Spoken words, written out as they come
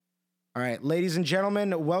All right, ladies and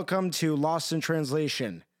gentlemen, welcome to Lost in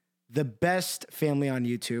Translation, the best family on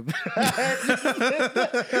YouTube. I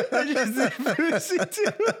just did Pussy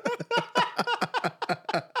too.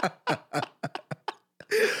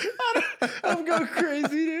 I'm going crazy,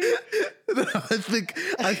 dude.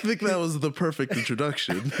 I think that was the perfect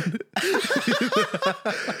introduction.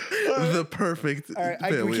 The perfect. All right,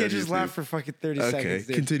 we can't just laugh for fucking 30 seconds. Okay,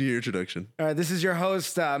 Dude. continue your introduction. All right, this is your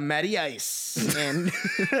host, Matty Ice, and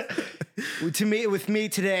with me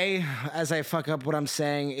today, as I fuck up what I'm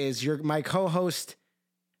saying, is my co-host.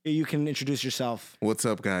 You can introduce yourself. What's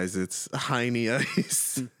up, guys? It's Heine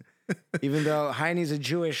Ice. Even though Heine's a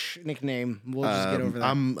Jewish nickname, we'll just get over that.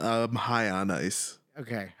 I'm high on ice.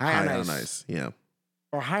 Okay, High on ice. Yeah.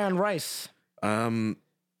 Or high on rice. I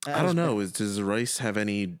don't know. Does rice have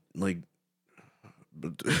any like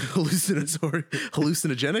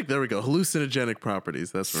hallucinogenic? There we go. Hallucinogenic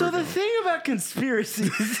properties. That's so the thing about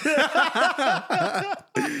conspiracies.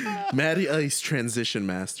 Matty Ice transition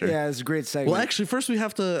master. Yeah, it's a great segment. Well, actually, first we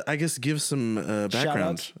have to, I guess, give some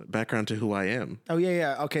background to who I am. Oh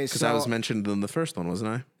yeah. Okay, Because I was mentioned in the first one, wasn't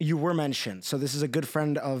I? You were mentioned. So this is a good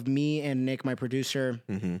friend of me and Nick, my producer.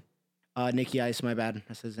 Mm-hmm. Nikki Ice, my bad.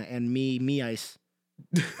 That says, and me Ice.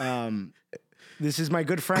 This is my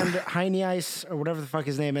good friend Heine Ice, or whatever the fuck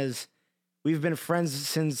his name is. We've been friends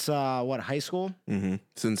since high school? Mm-hmm.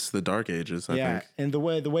 Since the dark ages, I think. And the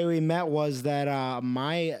way we met was that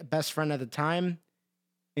my best friend at the time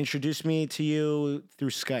introduced me to you through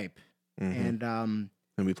Skype, and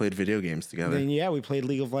we played video games together. Then we played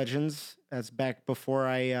League of Legends. That's back before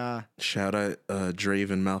I shout out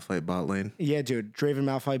Draven Malphite bot lane. Yeah, dude, Draven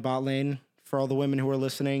Malphite bot lane. For all the women who are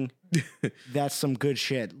listening, that's some good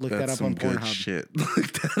shit. Look that up on Pornhub. Shit.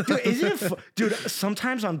 Dude, isn't it dude,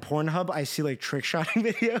 sometimes on Pornhub I see like trick shotting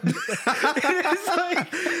videos.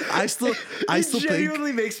 It's like I still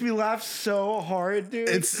genuinely makes me laugh so hard, dude.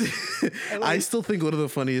 I still think one of the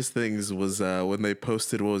funniest things was when they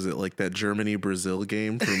posted, what was it, like that Germany-Brazil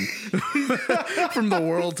game from the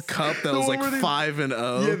World Cup that was like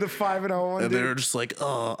 5-0. Yeah, the 5-0 one. And they were just like,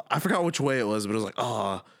 oh, I forgot which way it was, but it was like,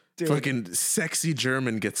 oh, dude. Fucking sexy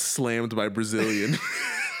German gets slammed by Brazilian.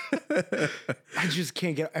 I just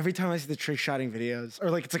can't get. Every time I see the trick shotting videos,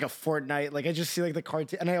 or like it's like a Fortnite, like I just see like the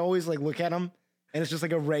cartoon, and I always like look at them, and it's just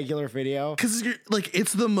like a regular video. Because you're like,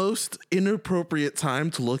 it's the most inappropriate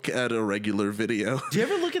time to look at a regular video. Do you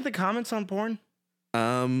ever look at the comments on porn?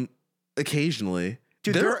 Occasionally.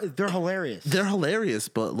 Dude, they're hilarious. They're hilarious,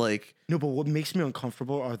 but like, no. But what makes me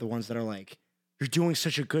uncomfortable are the ones that are like, "You're doing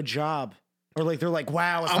such a good job." Or like they're like,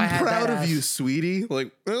 wow, I'm proud of you, sweetie.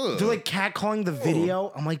 Like, ugh. They're like catcalling the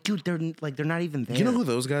video. I'm like, dude, they're not even there. You know who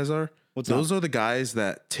those guys are? Those are the guys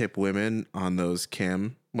that tip women on those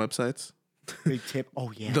cam websites. They tip.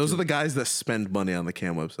 Oh yeah. Those are the guys that spend money on the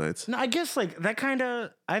cam websites. No, I guess like that kind of.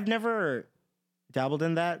 I've never dabbled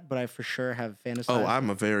in that, but I for sure have fantasized. Oh, I'm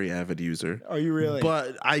a very avid user. Are you really?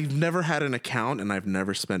 But I've never had an account and I've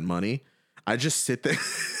never spent money. I just sit there.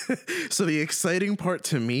 So the exciting part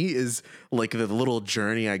to me is like the little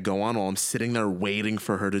journey I go on while I'm sitting there waiting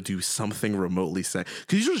for her to do something remotely sexy.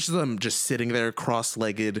 Because usually I'm just sitting there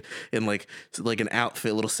cross-legged in like an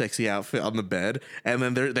outfit, little sexy outfit on the bed. And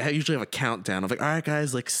then they usually have a countdown of like, all right,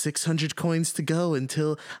 guys, like 600 coins to go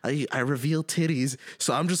until I reveal titties.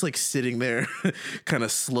 So I'm just like sitting there kind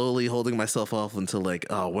of slowly holding myself off until like,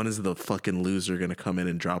 oh, when is the fucking loser going to come in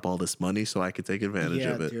and drop all this money so I could take advantage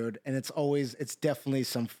of it? Yeah, dude. And it's definitely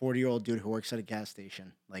some 40-year-old dude who works at a gas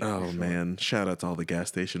station. Like, oh man, shout out to all the gas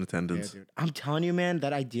station attendants. Yeah, dude. I'm telling you, man,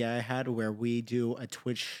 that idea I had where we do a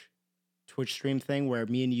Twitch stream thing where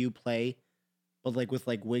me and you play, but like with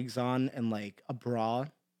like wigs on and like a bra.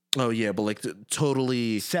 Oh yeah, but like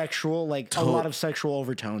totally sexual, like a lot of sexual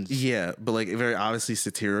overtones. Yeah, but like very obviously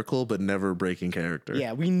satirical, but never breaking character.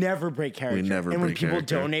 Yeah, we never break character. And when people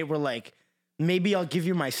donate, we're like, maybe I'll give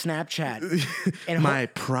you my Snapchat. And my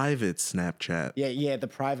private Snapchat. Yeah, the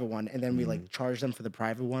private one. And then we like charge them for the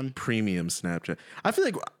private one. Premium Snapchat. I feel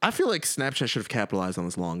like Snapchat should have capitalized on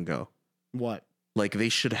this long ago. What? Like they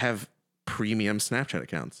should have premium Snapchat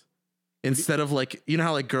accounts. Instead of like, you know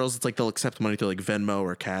how like girls, it's like they'll accept money through like Venmo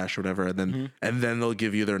or Cash or whatever, and then they'll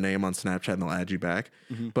give you their name on Snapchat and they'll add you back.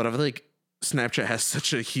 But I feel like Snapchat has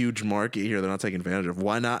such a huge market here they're not taking advantage of.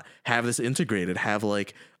 Why not have this integrated? Have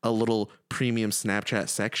like a little premium Snapchat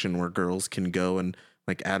section where girls can go and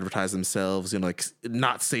like advertise themselves, you know, like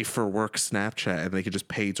not safe for work Snapchat, and they could just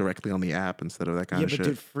pay directly on the app instead of that kind of shit. Yeah, but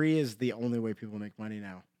dude, free is the only way people make money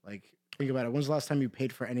now. Like, think about it. When's the last time you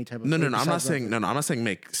paid for any type of? No. I'm not saying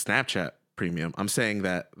make Snapchat premium. I'm saying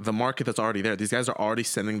that the market that's already there, these guys are already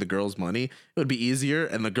sending the girls money. It would be easier,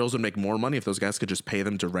 and the girls would make more money if those guys could just pay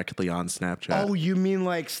them directly on Snapchat. Oh, you mean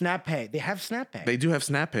like SnapPay? They have SnapPay. They do have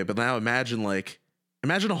SnapPay, but now imagine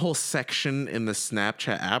a whole section in the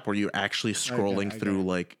Snapchat app where you're actually scrolling through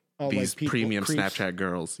like these like premium creeps. Snapchat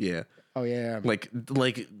girls. Yeah. Oh yeah. Like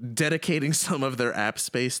dedicating some of their app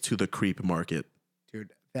space to the creep market.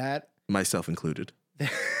 Dude, that Myself included.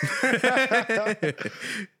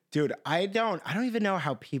 Dude, I don't even know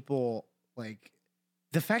how people like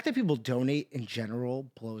the fact that people donate in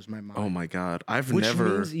general blows my mind. Oh my God. Which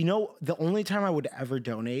means, the only time I would ever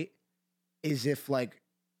donate is if like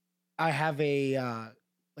I have a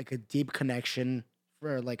like a deep connection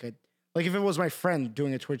for like if it was my friend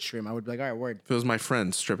doing a Twitch stream, I would be like, all right, word. If it was my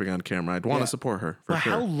friend stripping on camera, I'd want to support her for but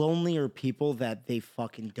sure. how lonely are people that they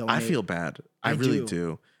fucking donate? I feel bad. I really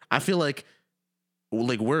do. I feel like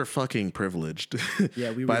we're fucking privileged.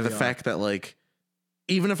 Yeah, we by really the are. fact that like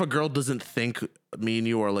even if a girl doesn't think me and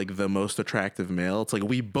you are like the most attractive male, it's like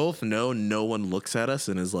we both know no one looks at us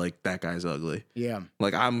and is like, that guy's ugly. Yeah.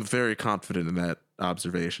 Like I'm very confident in that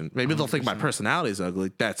observation. Maybe they'll think my personality is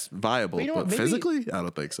ugly. That's viable. But you know But what? Maybe- physically, I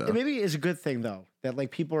don't think so. Maybe it's a good thing though that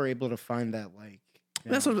like people are able to find that like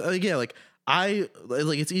That's what, yeah, like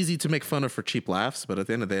it's easy to make fun of for cheap laughs, but at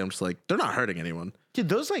the end of the day, I'm just like, they're not hurting anyone. Dude,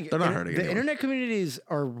 those like They're not hurting the anyone. internet communities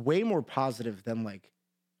are way more positive than like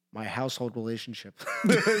my household relationship.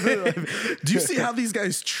 Do you see how these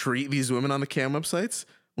guys treat these women on the cam websites?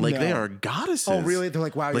 Like they No. are goddesses. Oh, really? They're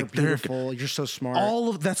like, wow, Like, you're they're- beautiful. You're so smart.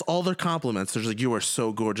 That's all their compliments. They're just like, you are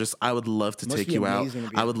so gorgeous. I would love to Must take be you out. amazing to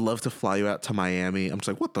be- I would love to fly you out to Miami. I'm just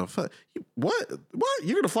like, what the fuck? What?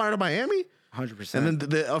 You're gonna fly her to Miami? 100%. And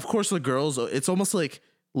then of course the girls, it's almost like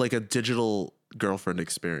a digital girlfriend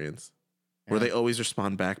experience where Yeah. they always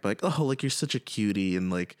respond back like, oh, like you're such a cutie and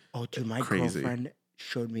like, oh, dude, my crazy. girlfriend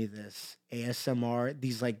showed me this ASMR.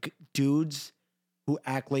 These like dudes who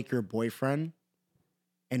act like your boyfriend,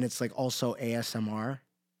 and it's like also ASMR.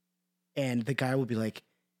 And the guy would be like,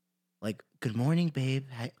 good morning, babe.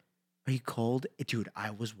 Are you cold? Dude, I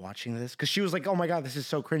was watching this because she was like, oh my God, this is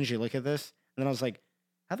so cringy. Look at this. And then I was like,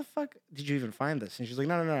 how the fuck did you even find this? And she's like,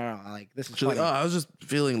 no. Like, this is she's like, funny. oh, I was just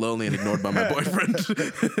feeling lonely and ignored by my boyfriend.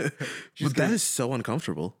 But that is so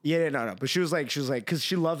uncomfortable. Yeah, no. But she was like, because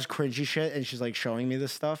she loves cringy shit, and she's like showing me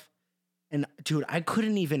this stuff. And dude, I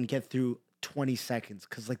couldn't even get through 20 seconds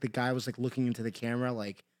because like the guy was like looking into the camera,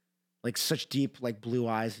 like such deep, like blue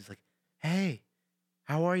eyes. He's like, hey,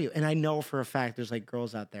 how are you? And I know for a fact there's like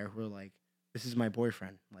girls out there who are like, this is my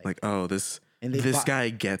boyfriend. Like, oh, this and they guy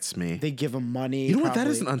gets me. They give him money. You know what? That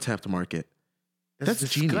probably. is an untapped market. That's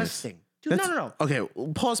disgusting. genius. Dude, That's, no. Okay,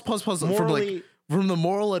 pause. Morally- From the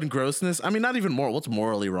moral and grossness. I mean, not even moral. What's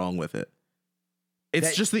morally wrong with it?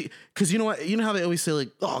 It's just because you know what? You know how they always say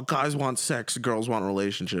like, oh, guys want sex, girls want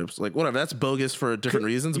relationships. Like whatever. That's bogus for different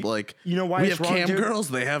reasons. But like, You know why we it's have wrong, cam dude? girls.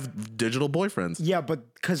 They have digital boyfriends. Yeah,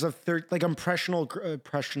 but because of impressionable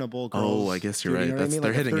girls. Oh, I guess you're Dude, right. you know what I mean?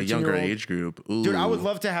 They're Like hitting a younger 13-year-old. age group. Ooh. Dude, I would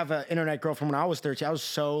love to have an internet girlfriend when I was 13. I was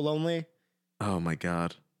so lonely. Oh my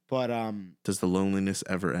god. But Does the loneliness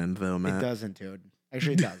ever end though, Matt? it doesn't, dude.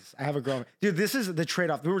 Actually, it does. I have a girlfriend. Dude, this is the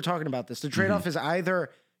trade-off. We were talking about this. The trade-off is either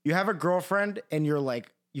you have a girlfriend and you're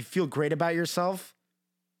like, you feel great about yourself,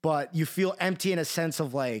 but you feel empty in a sense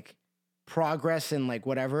of like progress and like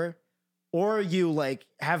whatever, or you like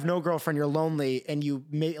have no girlfriend, you're lonely, and you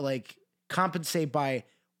may like compensate by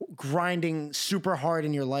grinding super hard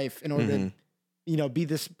in your life in order to, be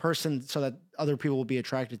this person so that other people will be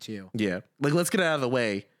attracted to you. Yeah. Like let's get it out of the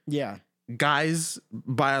way. Yeah. Guys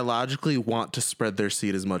biologically want to spread their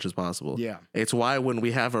seed as much as possible. Yeah. It's why when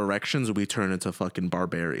we have erections, we turn into fucking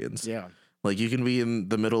barbarians. Yeah. Like you can be in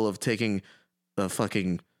the middle of taking a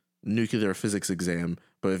fucking nuclear physics exam,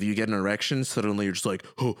 but if you get an erection, suddenly you're just like,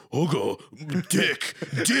 oh go, dick,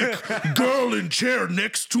 girl in chair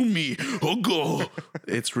next to me, go.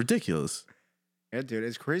 It's ridiculous. Yeah, dude,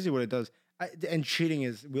 it's crazy what it does. And cheating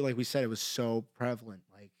is, like we said, it was so prevalent.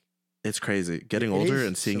 Like, It's crazy. Getting It older is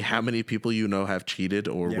and seeing so how many people you know have cheated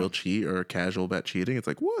or Yeah. will cheat or are casual about cheating. It's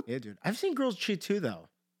like, what? yeah, dude. I've seen girls cheat too, though.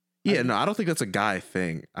 Yeah, no, I don't think that's a guy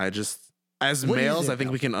thing. As What is males, it, I think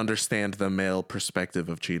though? we can understand the male perspective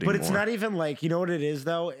of cheating. But it's more. not even like, you know what it is,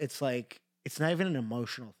 though? It's like, it's not even an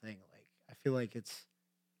emotional thing. Like, I feel like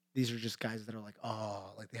these are just guys that are like,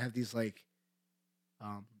 oh, like they have these like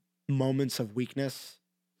moments of weakness.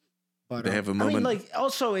 But They have a I mean, moment- like,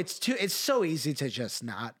 also, it's so easy to just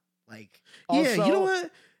not like. Yeah, Also, you know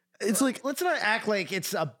what? It's like let's not act like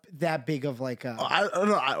it's that big of like a. I don't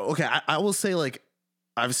know. I will say like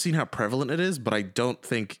I've seen how prevalent it is, but I don't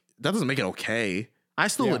think that doesn't make it okay. I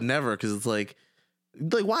still Yeah. would never because it's like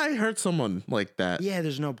Like, why hurt someone like that? Yeah,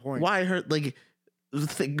 there's no point. Why hurt? Like,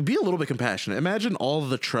 be a little bit compassionate. Imagine all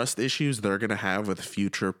the trust issues they're gonna have with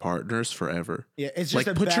future partners forever. Yeah, it's just Like,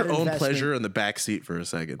 a put bad your own investment. pleasure in the back seat for a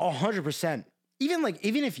second. 100%. Even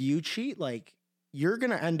if you cheat, like you're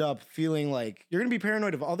gonna end up feeling like you're gonna be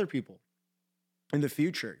paranoid of other people in the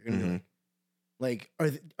future. You're gonna be like, are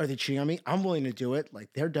they cheating on me? I'm willing to do it. Like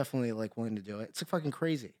they're definitely like willing to do it. It's like fucking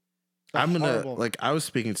crazy. It's I'm gonna horrible. like. I was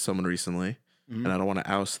speaking to someone recently, Mhm. and I don't want to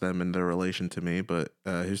oust them in their relation to me, but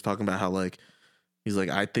he was talking about how like he's like,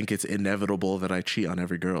 I think it's inevitable that I cheat on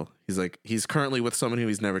every girl. He's like, he's currently with someone who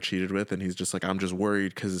he's never cheated with, and he's just like, I'm just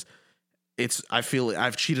worried because I feel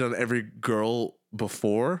I've cheated on every girl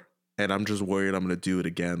before, and I'm just worried I'm gonna do it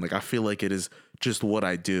again. Like I feel like it is just what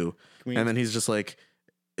I do. And then he's just like,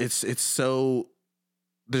 it's so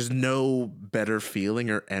there's no better feeling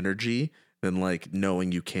or energy than like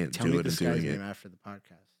knowing you can't Tell do me it and this guy's doing name it. after the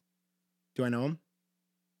podcast. Do I know him?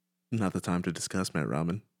 Not the time to discuss Matt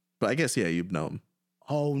Ramen, but I guess yeah, you know him.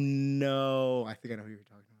 Oh no, I think I know who you're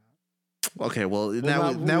talking about. Okay, well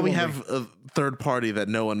not- now we we won't have a third party that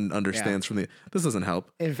no one understands from the. This doesn't help.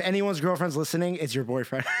 If anyone's girlfriend's listening, it's your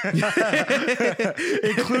boyfriend,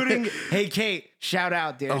 including hey Kate. Shout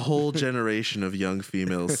out, dude. A whole generation of young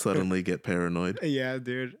females suddenly get paranoid. Yeah,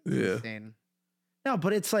 dude. It's Yeah. insane. No,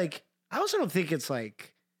 but it's like I also don't think it's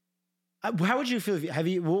like. How would you feel? Have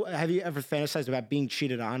you ever fantasized about being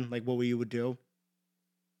cheated on? Like what you would do?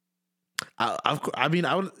 I mean,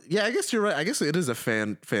 I would. Yeah, I guess you're right. I guess it is a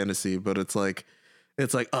fantasy, but it's like,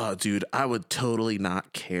 oh, dude, I would totally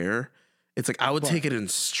not care. It's like I would take it in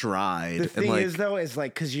stride. The thing and like, is, though, is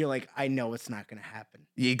like because you're like, I know it's not gonna happen,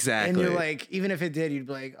 exactly, and you're like, even if it did, you'd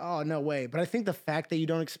be like, oh no way. But I think the fact that you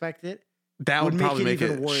don't expect it, that would probably make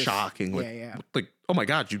even it worse. shocking. Like, Yeah. like, oh my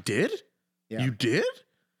god, you did? Yeah. You did?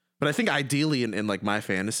 But I think ideally, in like my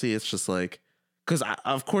fantasy, it's just like. Because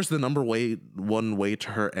of course the one way to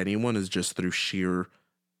hurt anyone is just through sheer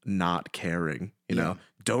not caring. You know,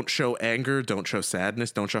 don't show anger, don't show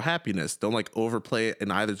sadness, don't show happiness. Don't like overplay it in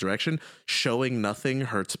either direction. Showing nothing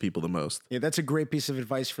hurts people the most. Yeah, that's a great piece of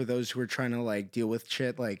advice for those who are trying to like deal with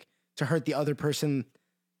shit, like to hurt the other person.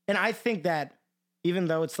 And I think that even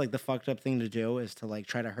though it's like the fucked up thing to do is to like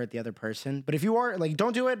try to hurt the other person, but if you are like,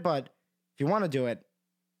 don't do it. But if you want to do it,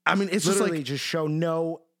 I mean, it's literally just like show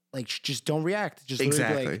no. Like, just don't react. Just literally be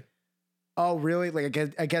exactly. like, oh, really? Like,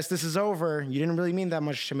 I guess this is over. You didn't really mean that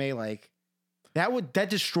much to me. Like, that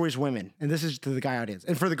destroys women. And this is to the guy audience.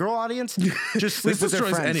 And for the girl audience, just sleep This with their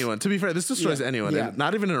destroys friends. anyone. To be fair, this destroys Yeah, anyone. yeah. And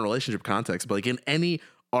not even in a relationship context, but like in any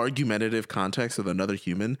argumentative context with another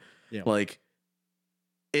human. Yeah. Like,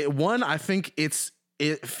 I think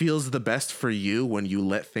it feels the best for you when you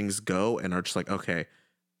let things go and are just like, okay,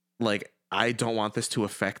 like, I don't want this to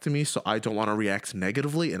affect me, so I don't want to react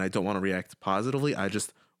negatively and I don't want to react positively. I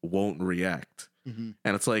just won't react. Mm-hmm.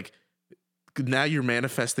 And it's like, now you're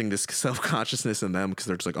manifesting this self-consciousness in them because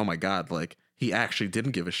they're just like, oh my God, like he actually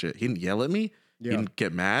didn't give a shit. He didn't yell at me. Yeah. He didn't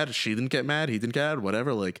get mad. She didn't get mad. He didn't get mad,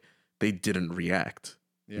 whatever. Like they didn't react.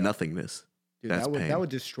 Yeah. Nothingness. Dude, That's pain. that would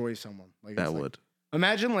destroy someone. Like, That it's like- would.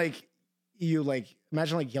 imagine like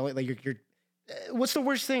yelling, like you're what's the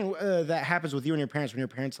worst thing that happens with you and your parents when your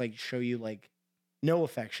parents like show you like no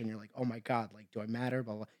affection? You're like, oh my God, like, do I matter?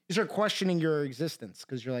 Blah, blah. You start questioning your existence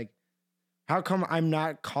because you're like, how come I'm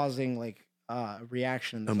not causing like a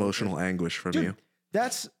reaction? in this other Emotional person? anguish from Dude, you.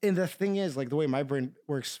 and the thing is, like, the way my brain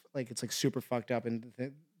works, like, it's like super fucked up. And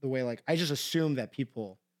the way, like, I just assume that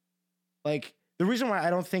people, like, the reason why I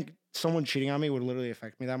don't think someone cheating on me would literally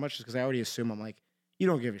affect me that much is because I already assume I'm like, you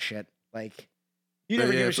don't give a shit. Like, you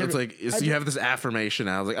never give a shit. It's like you have this affirmation.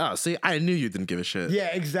 I was like, oh, see, I knew you didn't give a shit. Yeah,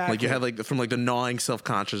 exactly. Like you had like from like the gnawing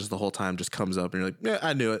self-conscious the whole time just comes up and you're like, yeah,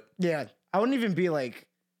 I knew it. Yeah, I wouldn't even be like,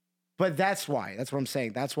 but that's why. That's what I'm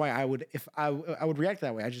saying. That's why I would, if I would react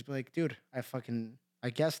that way. I'd just be like, dude, I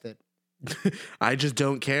guessed it. I just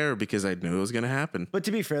don't care because I knew it was gonna happen. But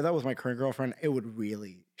to be fair though, with my current girlfriend, it would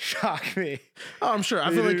really shock me. Oh, I'm sure. I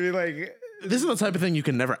feel It'd like be like this is the type of thing you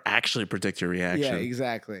can never actually predict your reaction. yeah,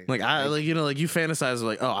 exactly. Like I like you know like you fantasize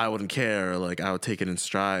like, oh, I wouldn't care, or like I would take it in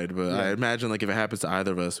stride. But I imagine like if it happens to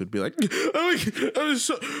either of us, we'd be like, I was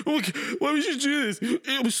so like, why would you do this?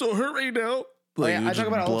 It was so hurt right now. Like, I talk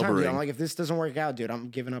about it all the time, dude. blubbering. I'm like, if this doesn't work out, dude, I'm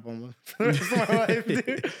giving up on the rest of my life,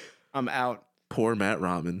 dude. I'm out. Poor Matt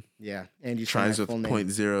Ramen Yeah, and you tries said with my full name.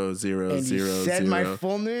 .0000. And you said my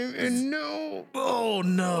full name, and no. Oh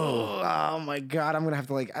no. Oh my God, I'm gonna have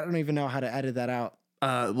to like, I don't even know how to edit that out.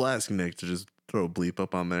 We'll ask Nick to just throw a bleep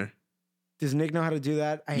up on there. Does Nick know how to do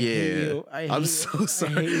that? I hate you. I'm so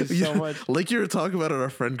sorry. I hate you so much. Like you were talking about in our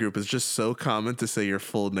friend group, it's just so common to say your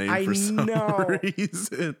full name I for some know.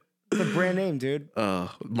 reason. The brand name, dude.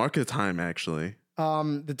 Mark the time, actually.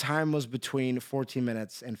 The time was between 14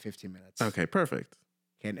 minutes and 15 minutes. Okay, perfect.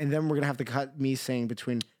 Okay, and then we're gonna have to cut me saying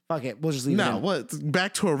between. Fuck it, we'll just leave it No, in. what?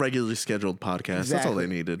 Back to a regularly scheduled podcast. That's all they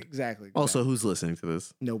needed. Exactly. Also, who's listening to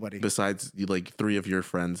this? Nobody. Besides, like 3 of your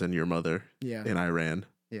friends and your mother Yeah. in Iran.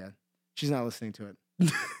 Yeah. She's not listening to it.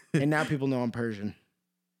 And now people know I'm Persian.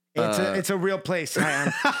 It's a real place.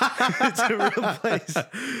 It's a real place.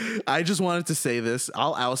 I just wanted to say this.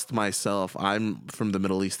 I'll oust myself. I'm from the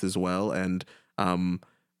Middle East as well, and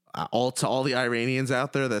all the Iranians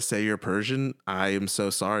out there that say you're Persian, I am so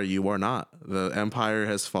sorry. You are not. The empire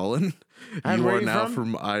has fallen. You are now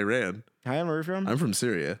from Iran. Hi, where are you from? I'm from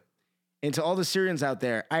Syria. And to all the Syrians out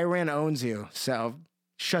there, Iran owns you. So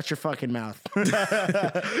shut your fucking mouth.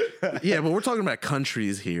 Yeah, but we're talking about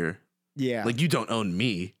countries here. Yeah. Like, you don't own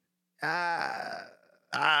me. Okay,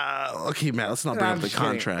 Matt, let's not bring up the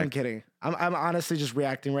contract. I'm kidding. I'm honestly just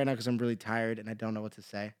reacting right now because I'm really tired and I don't know what to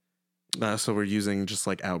say. So we're using just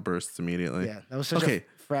like outbursts immediately. Yeah, that was such a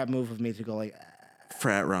frat move of me to go like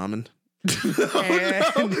frat ramen. No, it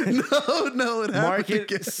happened market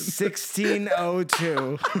again.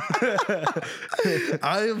 1602.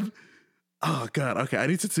 Oh god. Okay, I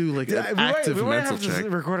need to do like an active we might mental have check. to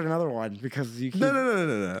record another one because you keep...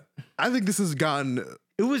 No. I think this has gotten.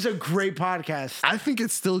 It was a great podcast. I think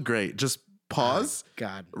it's still great. Just pause.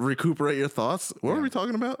 God. Recuperate your thoughts. What were we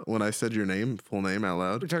talking about when I said your full name out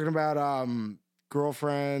loud? We're talking about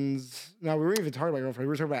girlfriends. No, we weren't even talking about girlfriends. We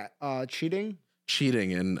were talking about cheating.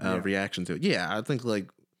 Cheating and reaction to it. Yeah, I think like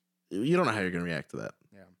you don't know how you're gonna react to that.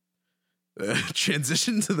 Yeah.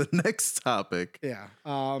 Transition to the next topic. Yeah.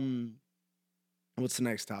 What's the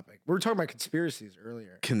next topic? We were talking about conspiracies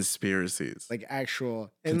earlier. Conspiracies. Like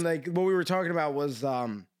actual, and like what we were talking about was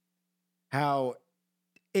how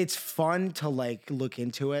it's fun to like look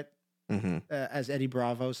into it. As Eddie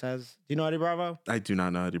Bravo says. Do you know Eddie Bravo? I do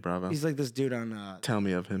not know Eddie Bravo. He's like this dude on. Tell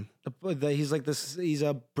me of him. He's like this. He's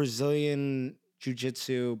a Brazilian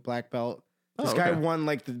jiu-jitsu black belt. This guy won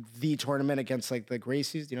like the tournament against like the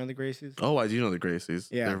Gracies. Do you know the Gracies? Oh, I do know the Gracies.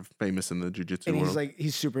 Yeah. They're famous in the jiu-jitsu and world.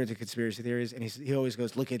 he's super into conspiracy theories, and he always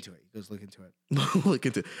goes, look into it. He goes, look into it. Look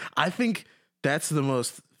into it. I think that's the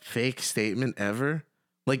most fake statement ever.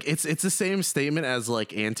 Like it's the same statement as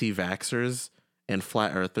like anti-vaxxers and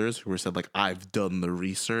flat earthers who were said like, I've done the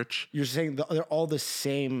research. You're saying they're all the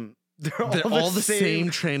same. They're all the same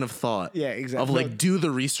train of thought. Yeah, exactly. Of like, do the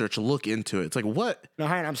research, look into it. It's like, what? No,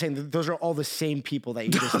 I'm saying that those are all the same people that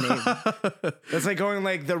you just named. That's like going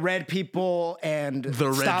like the red people and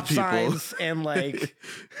the stop red signs and like.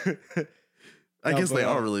 I guess they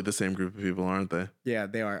are really the same group of people, aren't they? Yeah,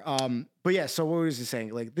 they are. But yeah, so what was he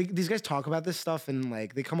saying? Like these guys talk about this stuff and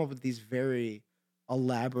like they come up with these very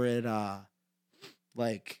elaborate, how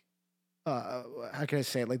can I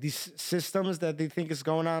say it? Like these systems that they think is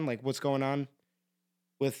going on, like what's going on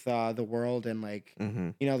with the world and like,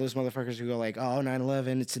 you know, those motherfuckers who go like, oh,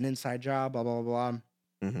 9/11, it's an inside job, blah, blah, blah.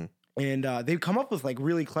 And they've come up with like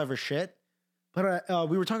really clever shit. But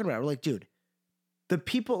we were talking about it. We're like, dude, the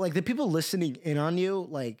people listening in on you,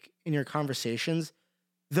 like in your conversations,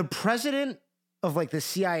 the president of like the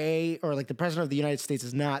CIA or like the president of the United States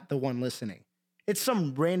is not the one listening. It's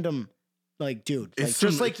some random like dude, like,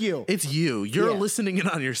 just like you. It's you. You're listening in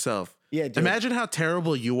on yourself. Yeah, dude. Imagine how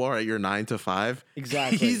terrible you are at your 9 to 5.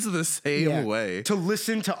 Exactly. He's the same way. To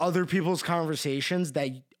listen to other people's conversations that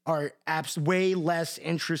are way less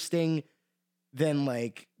interesting than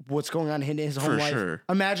like what's going on in his whole life. Sure.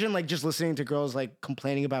 Imagine like just listening to girls like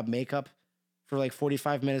complaining about makeup for like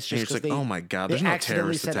 45 minutes just because like, oh my god, there's no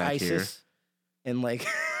terrorist attack ISIS here. And like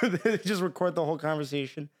they just record the whole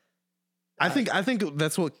conversation. I think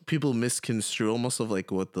that's what people misconstrue almost of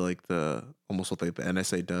like what the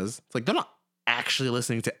NSA does. It's like they're not actually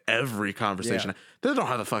listening to every conversation. Yeah. They don't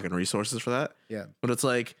have the fucking resources for that. Yeah. But it's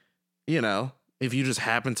like, you know, if you just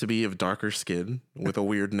happen to be of darker skin with a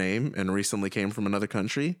weird name and recently came from another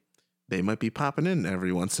country, they might be popping in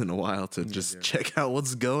every once in a while to just check out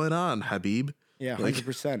what's going on, Habib. Yeah,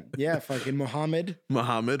 100%. Yeah, fucking Muhammad.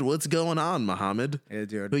 Muhammad, what's going on, Muhammad? Yeah,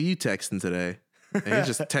 dude. Who you texting today? And he's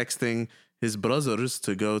just texting his brothers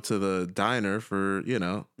to go to the diner for,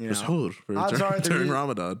 during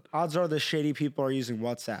Ramadan. Odds are the shady people are using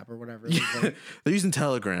WhatsApp or whatever. They're using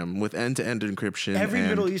Telegram with end-to-end encryption. Every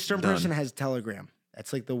Middle Eastern person has Telegram.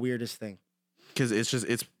 That's like the weirdest thing. Because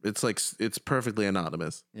it's perfectly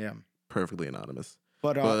anonymous. Yeah. Perfectly anonymous.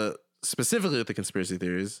 But specifically with the conspiracy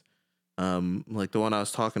theories, like the one I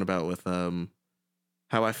was talking about with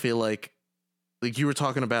how I feel like you were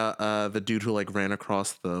talking about the dude who like ran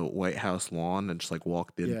across the White House lawn and just like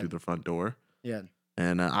walked in through the front door. Yeah.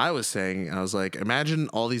 And I was saying, I was like, imagine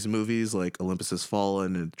all these movies like Olympus Has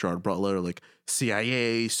Fallen and Gerard Butler, like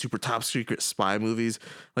CIA, super top secret spy movies.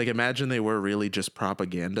 Like, imagine they were really just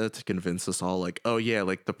propaganda to convince us all, like, oh, yeah,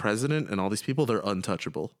 like the president and all these people, they're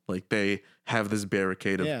untouchable. Like, they have this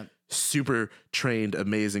barricade of Yeah. super trained,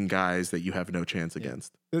 amazing guys that you have no chance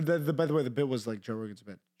against. By the way, the bit was like Joe Rogan's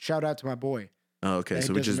bit. Shout out to my boy. Oh, okay. Yeah, So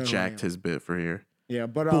he we doesn't just know who I jacked am. his bit for here. Yeah,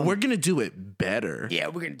 but But we're going to do it better. yeah,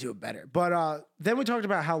 we're gonna do it better. But then we talked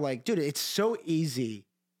about how like, dude, it's so easy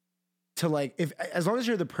to like, if as long as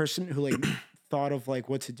you're the person who like thought of like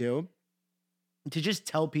what to do, to just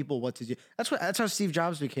tell people what to do. That's how Steve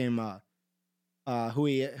Jobs became who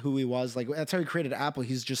he was. Like that's how he created Apple.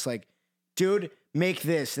 He's just like, dude, make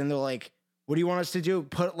this, and they're like, what do you want us to do?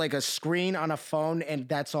 Put like a screen on a phone, and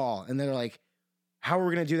that's all. And they're like, how are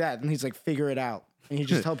we gonna do that? And he's like, figure it out. And he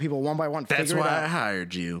just tell people one by one. That's figure it why out. I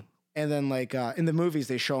hired you. And then like in the movies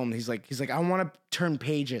they show him, he's like, I want to turn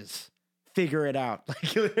pages, figure it out.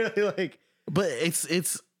 Like literally like, But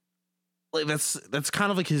it's like that's kind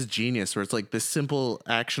of like his genius, where it's like this simple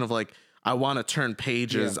action of like, I want to turn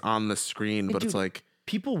pages on the screen, but it's dude, like,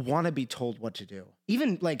 people want to be told what to do.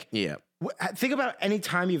 Even like, yeah, think about any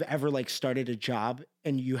time you've ever like started a job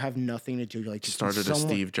and you have nothing to do. You're like, just started a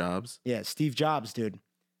Steve Jobs. Yeah, Steve Jobs, dude.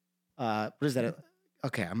 What is that?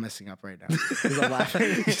 Okay, I'm messing up right now. 'Cause I'm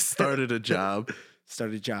laughing. He started a job.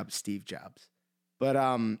 Started a job, Steve Jobs. But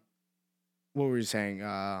what were you saying?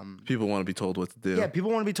 People want to be told what to do. Yeah, people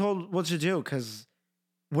want to be told what to do because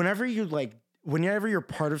whenever you're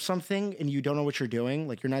part of something and you don't know what you're doing,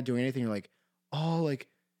 like you're not doing anything, you're like, oh, like,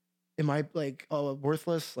 am I like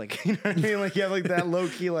worthless? Like, you know what I mean? Like, you have like that low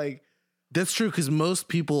key, like, That's true, because most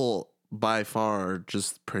people by far are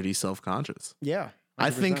just pretty self-conscious. yeah. 100%. I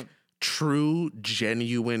think true,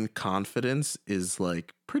 genuine confidence is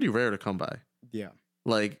like pretty rare to come by. Yeah.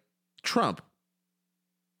 Like Trump,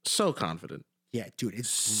 so confident. Yeah, dude, it's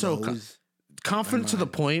So confident to the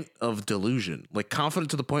point of delusion, like confident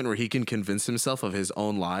to the point where he can convince himself of his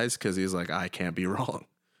own lies because he's like, I can't be wrong.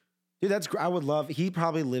 dude, that's I would love. He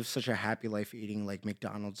probably lives such a happy life eating like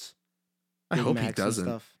McDonald's. I Big hope he Macs and doesn't,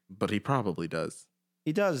 stuff. but he probably does.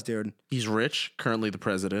 He does, dude. He's rich, currently the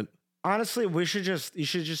president. Honestly, you should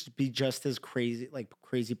just be just as crazy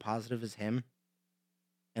positive as him,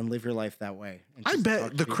 and live your life that way. And I just talk bet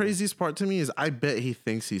to the people. craziest part to me is I bet he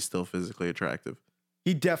thinks he's still physically attractive.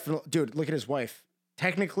 He definitely, dude. Look at his wife.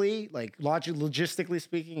 Technically, like logistically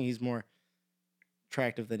speaking, he's more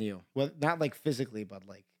attractive than you. Well, not like physically, but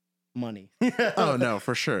like money. Oh no,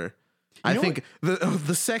 for sure. I know think the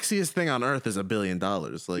sexiest thing on earth is $1 billion.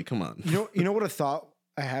 Like, come on. You know what a thought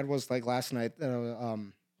I had was like last night that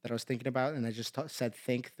I was thinking about, and I just said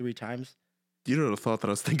think 3 times. You know the thought that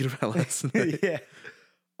I was thinking about last night. Yeah.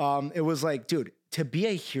 It was like, dude, to be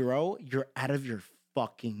a hero, you're out of your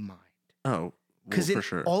fucking mind. Oh, Because well, in for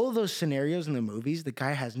sure. all of those scenarios in the movies, the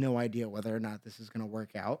guy has no idea whether or not this is going to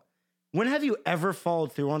work out. When have you ever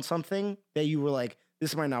followed through on something that you were like,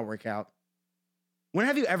 this might not work out? When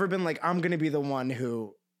have you ever been like, I'm going to be the one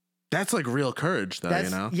who... That's like real courage, though, you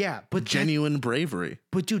know? Yeah, but Genuine bravery.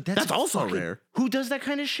 but dude, That's also rare. Who does that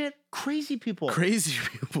kind of shit? Crazy people. Crazy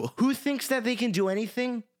people. Who thinks that they can do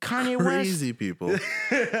anything? Kanye West. Crazy people.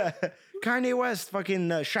 Kanye West, fucking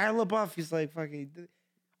Shia LaBeouf. He's like fucking.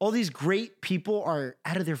 All these great people are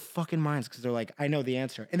out of their fucking minds because they're like, I know the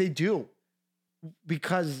answer, and they do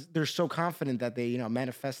because they're so confident that they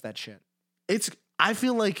manifest that shit. I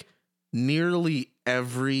feel like nearly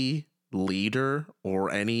every leader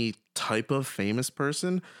or any type of famous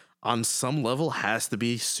person on some level has to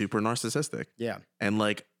be super narcissistic Yeah, and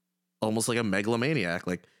like almost like a megalomaniac.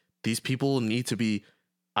 Like these people need to be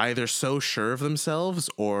either so sure of themselves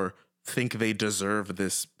or think they deserve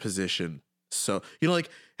this position. So, like,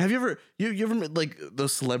 have you ever met like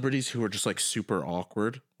those celebrities who are just like super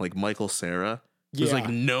awkward, like Michael Cera, who's like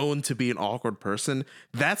known to be an awkward person?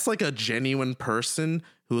 That's like a genuine person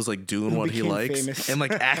who was like doing what he became likes famous. and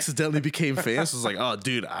like accidentally became famous. It's like, oh,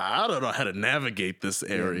 dude, I don't know how to navigate this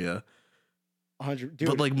area. 100. Dude,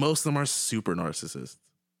 But like most of them are super narcissists.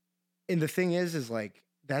 and the thing is like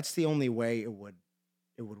that's the only way it would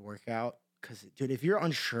work out. Because, dude, if you're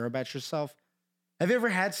unsure about yourself, have you ever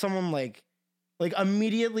had someone like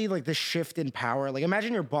immediately like the shift in power? Like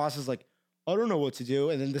imagine your boss is like, I don't know what to do,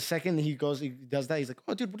 and then the second he does that, he's like,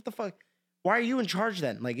 oh, dude, what the fuck? Why are you in charge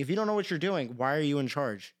then? Like if you don't know what you're doing, why are you in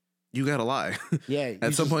charge? You gotta lie. Yeah.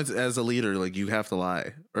 At some point as a leader, like you have to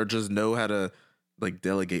lie or just know how to like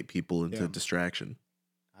delegate people into distraction.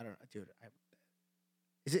 I don't know, dude.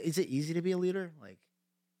 Is it easy to be a leader? Like,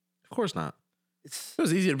 Of course not. it's If it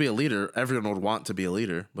was easy to be a leader, everyone would want to be a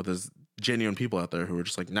leader, but there's genuine people out there who are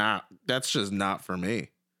just like, nah, that's just not for me.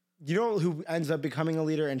 You know who ends up becoming a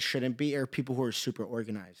leader and shouldn't be are people who are super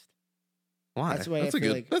organized. Why? That's why I a feel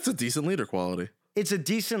good. like- That's a decent leader quality. It's a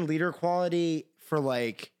decent leader quality for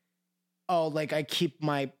like, oh, like I keep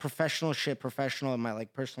my professional shit professional and my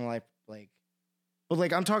like personal life like, but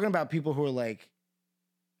like I'm talking about people who are like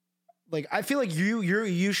I feel like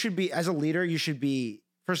you should be, as a leader, you should be,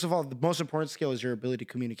 first of all, the most important skill is your ability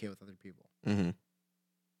to communicate with other people. Mm-hmm.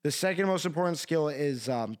 The second most important skill is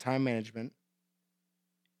time management.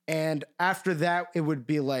 And after that, it would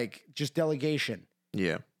be like just delegation.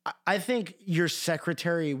 Yeah. I think your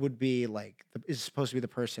secretary would be like, is supposed to be the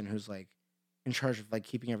person who's like in charge of like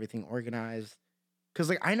keeping everything organized. Cause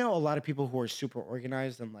like I know a lot of people who are super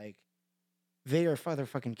organized and like they are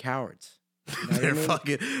fucking cowards. You know what I They're mean?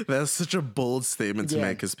 fucking. That's such a bold statement to Yeah.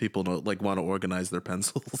 make because people don't like want to organize their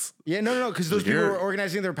pencils. Yeah, no. Because those people who You're- are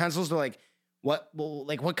organizing their pencils, they're like, what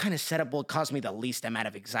kind of setup will cause me the least amount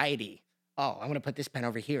of anxiety? Oh, I'm gonna put this pen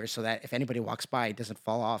over here so that if anybody walks by, it doesn't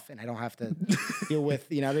fall off and I don't have to deal with,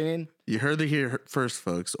 you know what I mean? You heard it here first,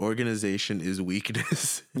 folks. Organization is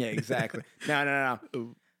weakness. Yeah, exactly. No.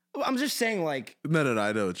 I'm just saying, like, No,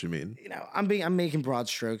 I know what you mean. you know, I'm making broad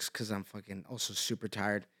strokes because I'm fucking also super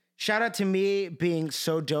tired. Shout out to me being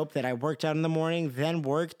so dope that I worked out in the morning, then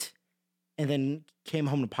worked, and then came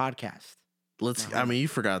home to podcast. I mean, you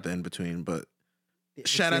forgot the in between, but It's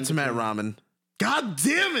shout in out to Matt between. Ramen. God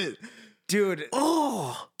damn it. Dude,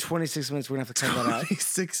 Oh, 26 minutes, we're gonna have to cut that out.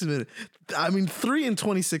 26 minutes. I mean, 3 and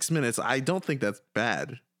 26 minutes. I don't think that's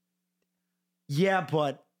bad. Yeah,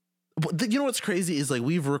 but But you know what's crazy is like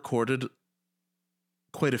we've recorded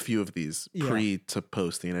quite a few of these Yeah. pre to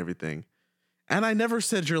posting and everything. And I never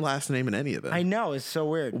said your last name in any of them. I know, it's so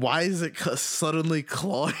weird. Why is it suddenly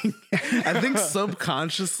clawing? I think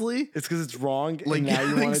subconsciously, It's because it's wrong. like And now I you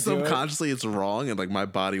think want to do it. subconsciously it's wrong and like my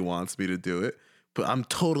body wants me to do it, but I'm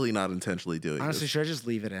totally not intentionally doing Honestly, this. should I just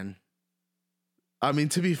leave it in? I mean,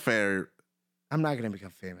 to be fair, I'm not gonna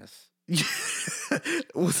become famous.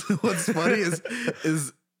 what's funny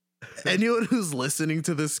is anyone who's listening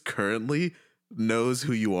to this currently knows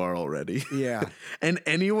who you are already. Yeah, And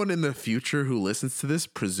anyone in the future who listens to this,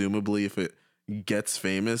 presumably if it gets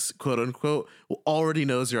famous, quote unquote, already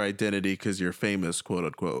knows your identity because you're famous, quote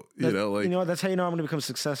unquote. You know, like you know what? That's how you know I'm gonna become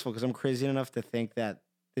successful because I'm crazy enough to think that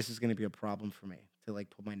this is gonna be a problem for me to like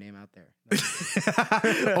put my name out there.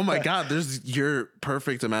 oh my God, there's your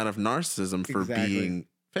perfect amount of narcissism for Exactly. being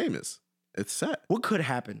famous. It's set. What could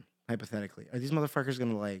happen hypothetically? Are these motherfuckers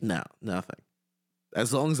gonna like? No, nothing.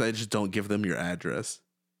 As long as I just don't give them your address.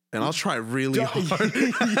 And I'll try really hard.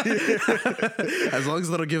 As long as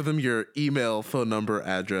I don't give them your email, phone number,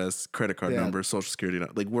 address, credit card Yeah. number, social security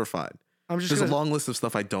number, like we're fine. I'm just There's gonna, a long list of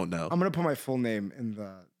stuff I don't know. I'm gonna put my full name in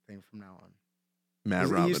the thing from now on. Matt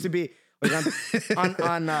 'Cause Robin. It used to be like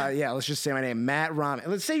on yeah. Let's just say my name, Matt Ramen.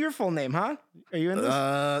 Let's say your full name, huh? Are you in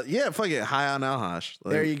this? Yeah, fuck it. High on Alhash.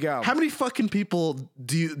 Like, There you go. How many fucking people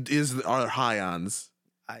are high ons?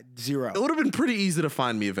 Zero. It would have been pretty easy to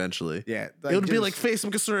find me eventually. Yeah, It would be just- like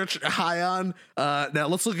Facebook search high on. Now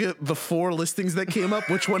let's look at the 4 listings that came up.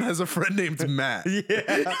 Which one has a friend named Matt?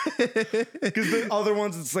 Yeah, because the other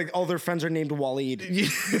ones, it's like all their friends are named Waleed.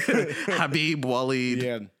 Habib, Waleed,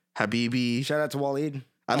 Yeah, Habibi. shout out to Waleed.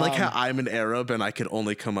 I like how I'm an Arab and I could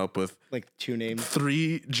only come up with Like 2 names.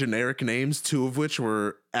 3 generic names, 2 of which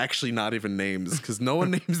were actually not even names because no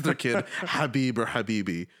one names their kid Habib or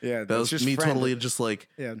Habibi. Yeah, That that's was just me friend. totally just like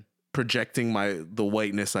Yeah, projecting the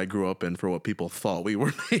whiteness I grew up in for what people thought we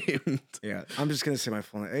were named. yeah. I'm just gonna say my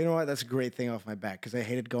full name. You know what? That's a great thing off my back because I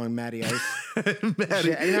hated going Matty Ice. Matty,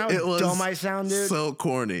 Shit, you know how dumb I sound, dude? So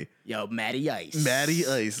corny. Yo, Matty Ice. Matty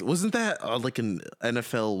Ice. Wasn't that like an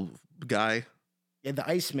NFL guy? Yeah, the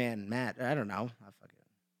Iceman, Matt. I don't know. I fucking.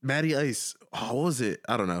 Matty Ice. Oh, what was it?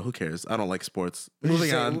 I don't know. Who cares? I don't like sports. Did you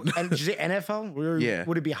Moving say- on. And did you say NFL? Yeah.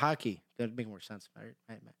 Would it be hockey? That'd make more sense,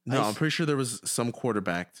 right? No, Ice? I'm pretty sure there was some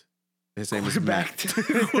quarterbacked. His name was Matt.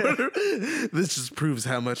 Quarterbacked. This just proves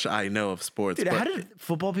how much I know of sports. Dude, but how did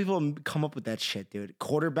football people come up with that shit, dude?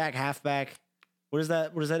 Quarterback, halfback. What is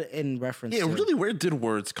that? What is that in reference yeah, to? really, where did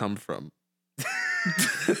words come from?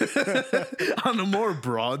 On a more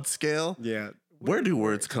broad scale, Yeah. where do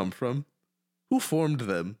words come from? Who formed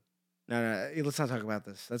them? No. Let's not talk about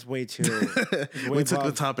this. That's way too. We took the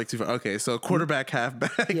above. topic too far. Okay, so quarterback,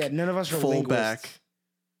 halfback, Yeah, none of us are fullback. linguists.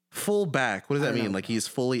 Full back. What does I that don't mean? know. Like he's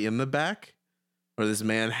fully in the back, or this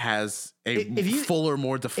man has a If you- fuller,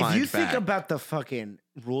 more defined If you back? think about the fucking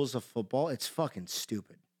rules of football, it's fucking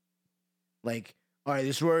stupid. Like, all right,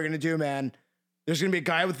 this is what we're gonna do, man. There's gonna be a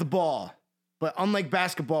guy with the ball, but unlike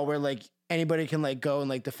basketball, where like anybody can like go and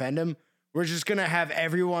like defend him, we're just gonna have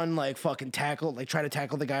everyone like fucking tackle, like try to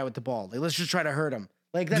tackle the guy with the ball. Like let's just try to hurt him.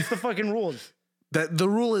 Like that's the fucking rules. That the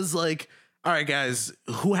rule is like, all right, guys,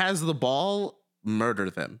 who has the ball, murder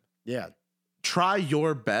them. Yeah. Try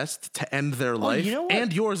your best to end their life you know what?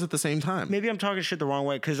 and yours at the same time. Maybe I'm talking shit the wrong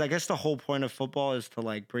way because I guess the whole point of football is to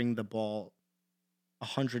like bring the ball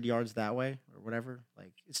 100 yards that way or whatever.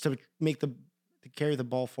 Like it's to carry the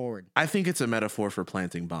ball forward. I think it's a metaphor for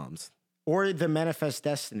planting bombs. Or the manifest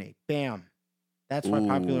destiny. Bam. That's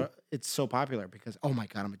why it's so popular because, oh my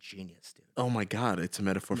God, I'm a genius, dude. Oh my God, it's a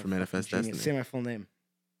metaphor for manifest destiny. Say my full name.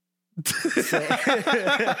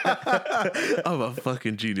 I'm a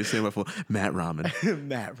fucking genius. Say my full Matt Ramen.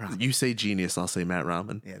 Matt Ramen. You say genius, I'll say Matt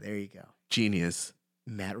Ramen. Yeah, there you go. Genius.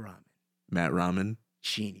 Matt Ramen. Matt Ramen.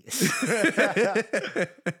 Genius.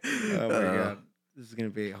 Oh my God. This is gonna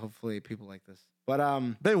be hopefully people like this. But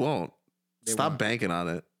they won't. Stop won't. banking on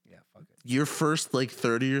it. Yeah, fuck it. Your first like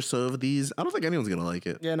 30 or so of these, I don't think anyone's gonna like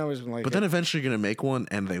it. Yeah, no one's gonna like it. But then eventually you're gonna make one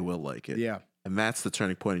and they will like it. Yeah. And that's the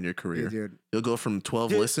turning point in your career. Yeah, dude. You'll go from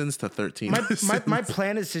 12 listens to 13 listens. My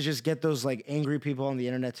plan is to just get those like angry people on the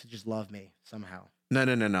internet to just love me somehow.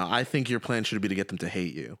 No. I think your plan should be to get them to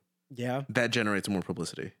hate you. Yeah. That generates more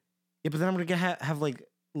publicity. Yeah, but then I'm gonna have like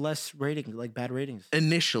less rating, like bad ratings.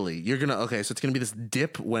 Initially, you're gonna so it's gonna be this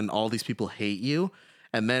dip when all these people hate you,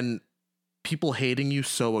 and then people hating you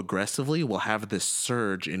so aggressively will have this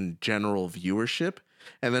surge in general viewership.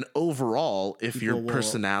 And then overall, if People your will-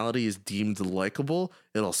 personality is deemed likable,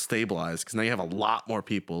 it'll stabilize because now you have a lot more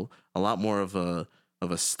people, a lot more of a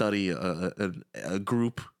study, a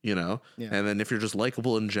group, you know. Yeah. And then if you're just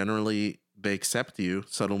likable and generally they accept you,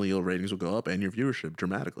 suddenly your ratings will go up and your viewership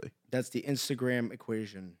dramatically. That's the Instagram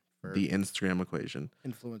equation for The Instagram equation.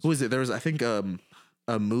 influence. Who is it? There was, I think, a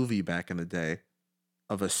movie back in the day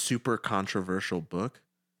of a super controversial book.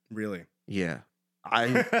 Really? Yeah. I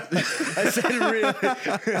said really.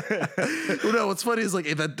 No, what's funny is like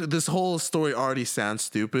that this whole story already sounds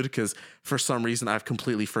stupid because for some reason I've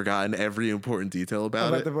completely forgotten every important detail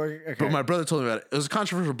about it. The book? Okay. But my brother told me about it. It was a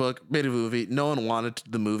controversial book, made a movie. No one wanted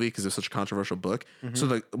the movie because it was such a controversial book. Mm-hmm. So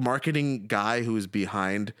the marketing guy who was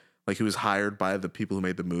behind, like who was hired by the people who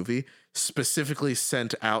made the movie, specifically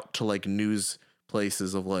sent out to like news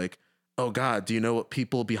places of like, oh God, do you know what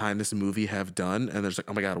people behind this movie have done? And there's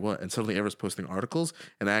like, oh my God, what? And suddenly everyone's posting articles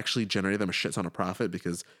and I actually generated them a shit ton of profit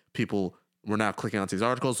because people were now clicking onto these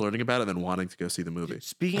articles, learning about it, and then wanting to go see the movie.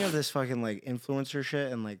 Speaking of this fucking like influencer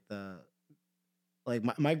shit and like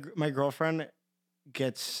my girlfriend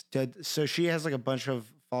gets dead. So she has like a bunch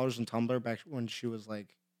of followers on Tumblr back when she was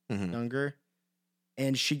like Mhm. younger,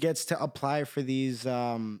 and she gets to apply for these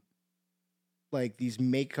like these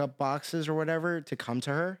makeup boxes or whatever to come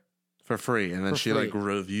to her. For free. And then For she free. like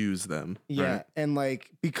reviews them. Yeah, right? and like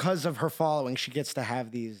because of her following, she gets to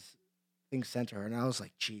have these things sent to her. And I was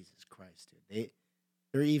like, Jesus Christ, dude,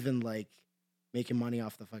 they're even like making money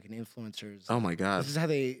off the fucking influencers. Oh my God. This is how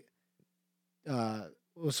they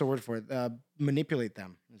what's the word for it? Manipulate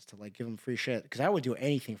them, is to like give them free shit. Because I would do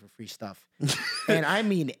anything for free stuff, and I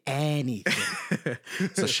mean anything.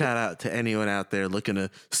 So shout out to anyone out there looking to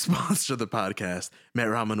sponsor the podcast. Matt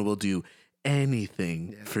Ramen will do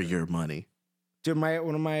anything for your money. Dude, one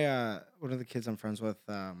of the kids I'm friends with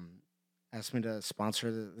asked me to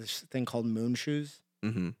sponsor this thing called Moon Shoes,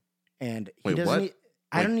 Mm-hmm. and he Wait, doesn't. what?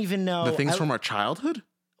 I don't even know The things from our childhood?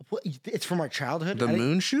 What, it's from our childhood. The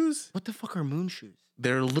moon shoes? What the fuck are moon shoes?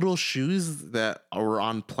 They're little shoes that were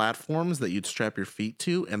on platforms that you'd strap your feet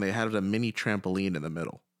to, and they had a mini trampoline in the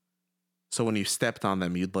middle. So when you stepped on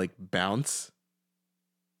them, you'd like bounce.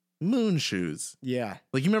 Moon shoes. Yeah,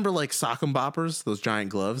 Like you remember like sock and boppers, those giant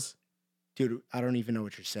gloves? dude, I don't even know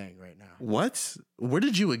what you're saying right now. What? Where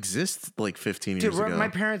did you exist like 15 Dude, years ago? my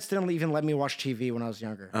parents didn't even let me watch TV when I was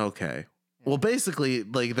younger. Okay. Well, basically,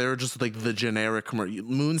 like they're just like the generic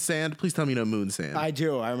moon sand. Please tell me you know moon sand. I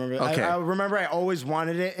do. I remember. Okay. I remember. I always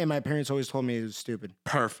wanted it, and my parents always told me it was stupid.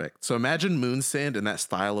 Perfect. So imagine moon sand and that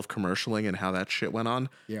style of commercialing and how that shit went on.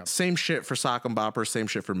 Yeah. Same shit for sock and boppers, same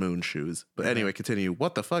shit for moon shoes. But anyway, continue.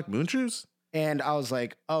 What the fuck, moon shoes? And I was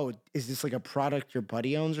like, "Oh, is this like a product your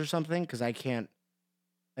buddy owns or something?" Because I can't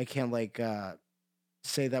like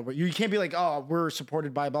say that you can't be like, "Oh, we're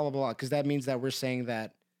supported by blah blah blah," because that means that we're saying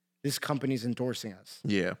that this company's endorsing us.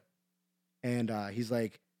 Yeah. And he's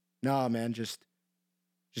like, "Nah, man, just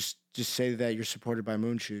say that you're supported by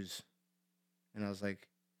Moon Shoes." And I was like,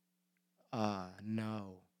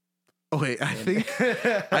 no. Oh wait, I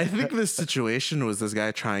think this situation was this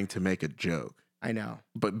guy trying to make a joke. I know.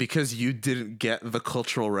 But because you didn't get the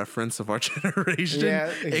cultural reference of our generation, Yeah,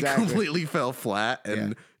 it exactly. completely fell flat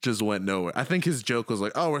and just went nowhere. I think his joke was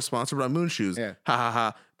like, "Oh, we're sponsored by Moon Shoes." Yeah. Ha ha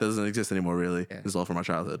ha. Doesn't exist anymore, really. Yeah. This is all from our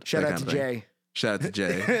childhood. Shout That out to kind of thing. Jay. Shout out to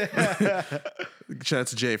Jay. Shout out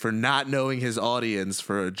to Jay for not knowing his audience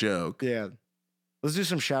for a joke. Yeah. Let's do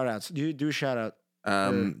some shout outs. Do a shout out.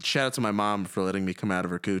 Shout out to my mom for letting me come out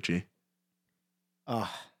of her coochie.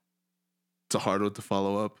 Oh, It's a hard one to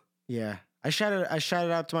follow up. yeah. I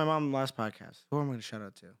shouted out to my mom in the last podcast. Who am I going to shout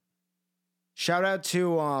out to? Shout out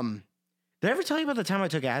to did I ever tell you about the time I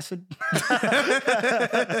took acid?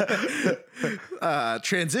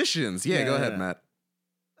 Transitions. Yeah, go ahead, Matt.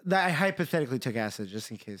 That I hypothetically took acid just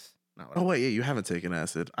in case. No, Oh wait, yeah, you haven't taken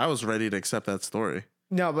acid. I was ready to accept that story.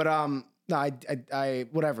 no, but no, I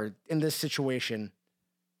whatever. In this situation,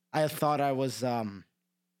 I thought I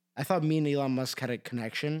thought me and Elon Musk had a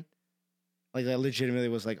connection. Like I legitimately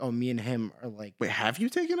was like, oh, me and him are like, Wait, have you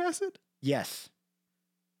taken acid? yes,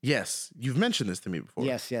 Yes, you've mentioned this to me before.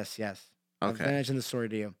 yes. I've Okay. mentioned the story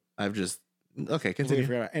to you. I've just okay. Completely Continue.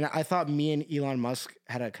 forgot. And I thought me and Elon Musk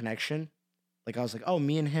had a connection. Like I was like, oh,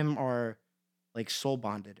 me and him are like soul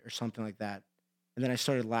bonded or something like that. And then I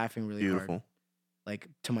started laughing really hard, Beautiful. like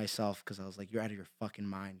to myself, because I was like, you're out of your fucking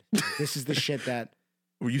mind. Like, this is the shit that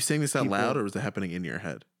Were you saying this out People- loud, or was it happening in your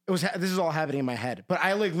head? it was. This is all happening in my head. But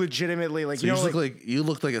I like legitimately like So you you know look like, like you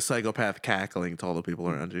looked like a psychopath cackling to all the people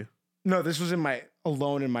around you. no, this was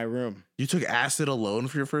alone in my room. You took acid alone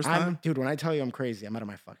for your first time. Dude, when I tell you I'm crazy, I'm out of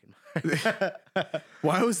my fucking mind.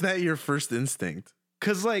 Why was that your first instinct?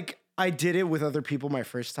 Cause like I did it with other people my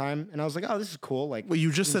first time, and I was like, oh, this is cool. Like, Well,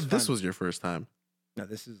 you just It was said this fun. was your first time. no,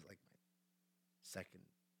 this is like my second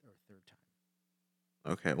or third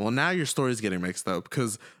time. Okay. Well, now your story's getting mixed up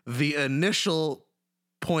because the initial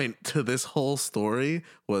point to this whole story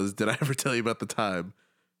was, did I ever tell you about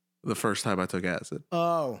the first time I took acid?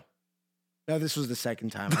 Oh, no, this was the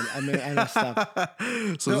second time. I messed up.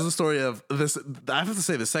 So this is a story of this. I have to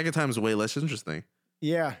say, the second time is way less interesting.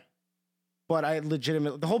 Yeah, but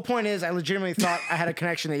the whole point is, I legitimately thought I had a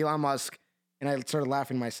connection to Elon Musk, and I started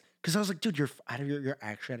laughing myself because I was like, dude, you're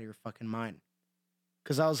actually out of your fucking mind.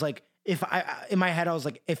 Because I was like, in my head, I was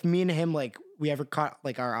like, if me and him like we ever caught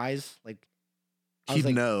like our eyes, like I was He'd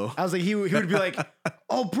like, know. I was like, he would be like,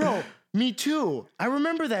 oh, bro, me too. I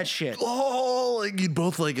remember that shit. Oh, like you'd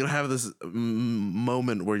both like have this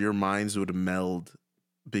moment where your minds would meld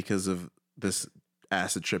because of this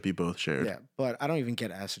acid trip you both shared. Yeah, but I don't even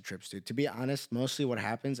get acid trips, dude. To be honest, mostly what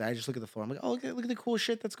happens, I just look at the floor. I'm like, oh, look at the cool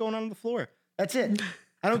shit that's going on the floor. That's it.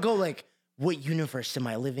 I don't go like, what universe am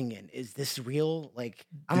I living in? Is this real? Like,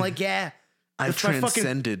 I'm like, yeah. I've It's my fucking-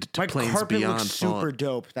 transcended to My planes carpet beyond looks super thought.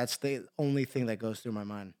 dope. That's the only thing that goes through my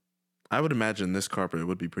mind. I would imagine this carpet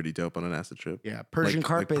would be pretty dope on an acid trip. Yeah, Persian Like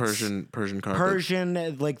carpets. Persian carpet.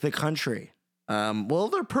 Persian, like the country. Well,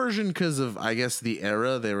 they're Persian because of, I guess, the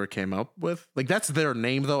era they came up with. Like, that's their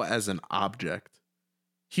name, though, as an object.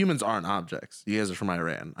 Humans aren't objects. You guys are from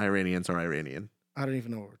Iran. Iranians are Iranian. I don't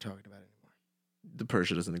even know what we're talking about anymore. The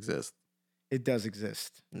Persia doesn't exist. It does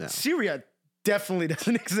exist. No. Syria definitely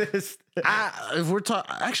doesn't exist. If we're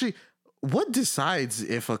talking, actually, what decides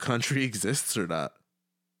if a country exists or not?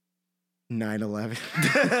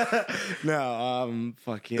 9/11. No,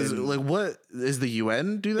 fucking. Is it, like, what is the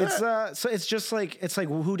UN do that? It's so it's just like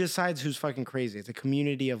who decides who's fucking crazy. It's a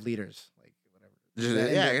community of leaders, like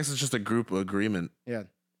whatever. Yeah, I guess it's just a group agreement. Yeah,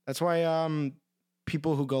 that's why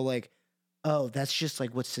people who go like, oh, that's just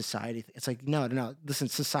like what society. It's like no. Listen,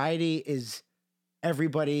 society is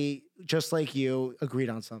everybody just like you agreed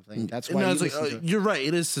on something. That's why No, you it's like, listen to it. you're right.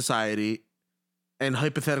 It is society, and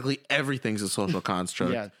hypothetically, everything's a social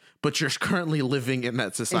construct. Yeah. But you're currently living in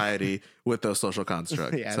that society with those social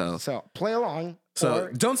constructs. Yeah, so play along. So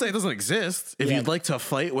or- don't say it doesn't exist. If Yeah. you'd like to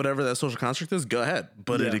fight whatever that social construct is, go ahead.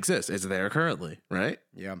 But it Yeah. exists. It's there currently, right?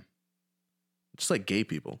 yeah, Just like gay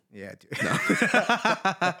people. yeah, dude. No.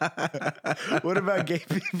 What about gay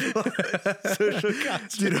people? Social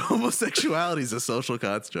construct. Dude, homosexuality is a social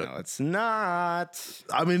construct. No, it's not.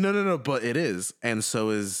 I mean, no, but it is. And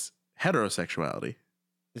so is heterosexuality.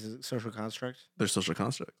 This is a social construct. They're social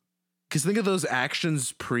constructs. Because think of those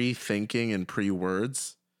actions pre-thinking and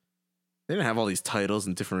pre-words. They didn't have all these titles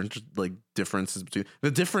and different like differences between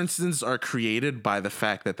the differences are created by the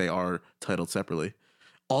fact that they are titled separately.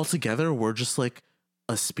 Altogether, we're just like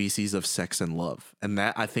a species of sex and love. And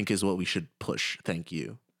that I think is what we should push. Thank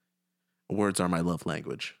you. Words are my love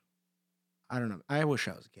language. I don't know. I wish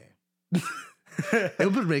I was gay.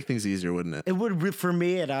 It would make things easier, wouldn't it? It would for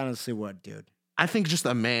me. It honestly would, dude. I think just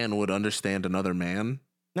a man would understand another man.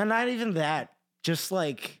 No, not even that. Just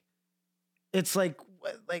like it's like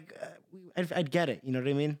like I'd get it. You know what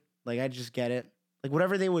I mean? Like I'd just get it. Like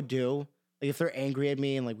whatever they would do. Like if they're angry at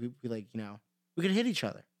me and like we like we could hit each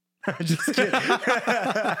other. Just kidding.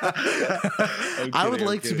 I would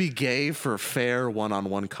like to be gay for fair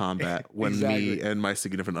one-on-one combat when me and my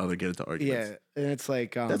significant other get into arguments. Yeah, and it's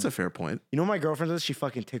like that's a fair point. You know what my girlfriend does? She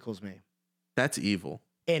fucking tickles me. That's evil.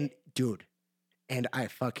 And dude, and I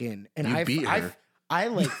fucking and you beat her. I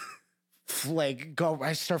like like go.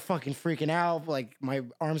 I start fucking freaking out. Like my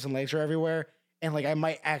arms and legs are everywhere. And like I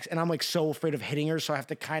might act, and I'm like so afraid of hitting her, so I have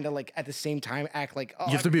to kind of like at the same time act like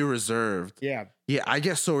you have to be reserved. Yeah, yeah. I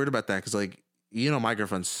get so worried about that because like my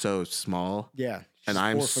girlfriend's so small. Yeah, and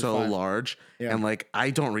I'm so large, and like I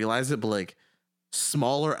don't realize it, but like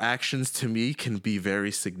smaller actions to me can be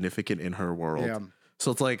very significant in her world. Yeah. So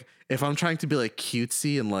it's like if I'm trying to be like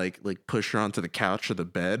cutesy and like push her onto the couch or the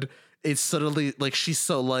bed. It's suddenly like she's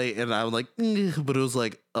so light, and I'm like, but it was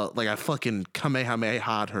like I fucking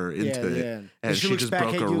kamehameha'd her into it, and she just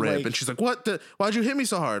broke a rib, like, and she's like, "What? Why'd you hit me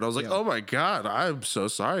so hard?" I was like, "Oh my god, I'm so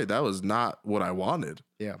sorry. That was not what I wanted."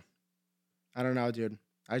 Yeah, I don't know, dude.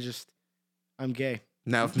 I'm gay.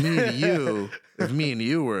 Now, if me and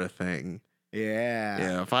you were a thing,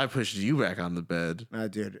 yeah, if I pushed you back on the bed, no,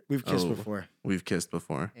 dude, we've kissed before. We've kissed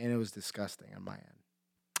before, and it was disgusting on my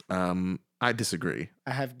end. I disagree.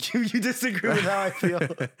 You disagree with how I feel.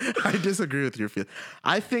 I disagree with your feel.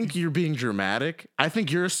 I think you're being dramatic. I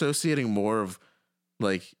think you're associating more of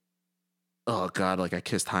like, oh God, like I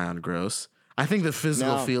kissed high on gross. I think the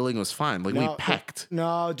physical feeling was fine. Like we pecked.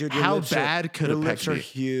 No, dude. How bad could a peck be? Your lips are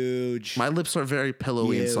huge. My lips are very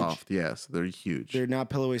pillowy and soft. Yes, they're huge. They're not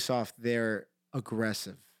pillowy soft. They're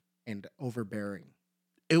aggressive and overbearing.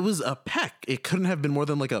 It was a peck. It couldn't have been more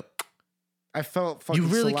than like a... I felt fucking You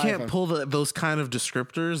really saliva. can't pull those kind of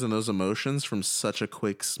descriptors and those emotions from such a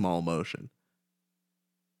quick, small motion.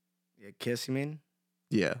 Yeah, kiss, you mean?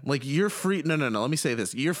 Yeah. Like you're free. No. Let me say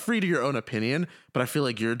this. You're free to your own opinion, but I feel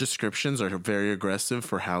like your descriptions are very aggressive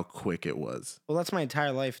for how quick it was. Well, that's my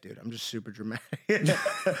entire life, dude. I'm just super dramatic.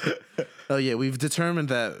 Oh, yeah. We've determined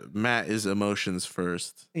that Matt is emotions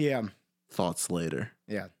first. Yeah. Thoughts later.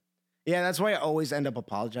 Yeah. Yeah, that's why I always end up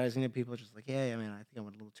apologizing to people. Just like, yeah, I mean, I think I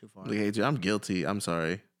went a little too far. Like, hey, dude, I'm guilty. I'm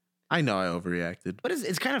sorry. I know I overreacted. But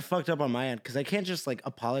it's kind of fucked up on my end because I can't just like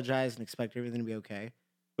apologize and expect everything to be okay.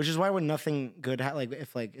 Which is why when nothing good, like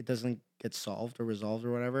if like it doesn't get solved or resolved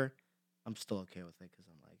or whatever, I'm still okay with it because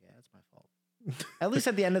I'm like, yeah, it's my fault. At least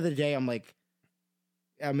at the end of the day, I'm like,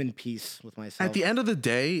 I'm in peace with myself. At the end of the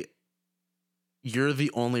day, you're the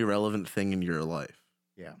only relevant thing in your life.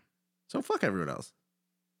 Yeah. So fuck everyone else.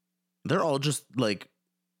 They're all just like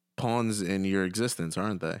pawns in your existence,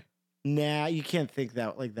 aren't they? Nah, you can't think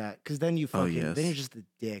that like that because then you fucking then you're just a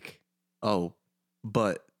dick. Oh,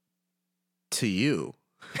 but to you.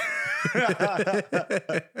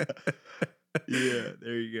 Yeah,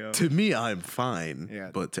 there you go. To me, I'm fine. Yeah.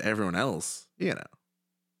 But to everyone else, you know.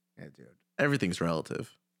 Yeah, dude. Everything's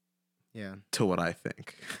relative. Yeah. To what I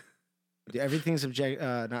think. Everything's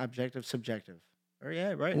not objective, subjective. Or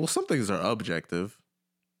yeah, right. Well, some things are objective.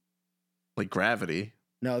 Like gravity.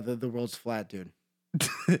 No, the world's flat, dude.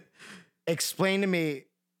 Explain to me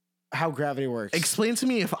how gravity works. Explain to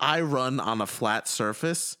me if I run on a flat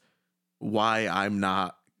surface, why I'm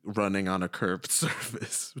not running on a curved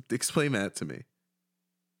surface. Explain that to me.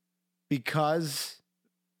 Because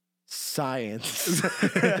science.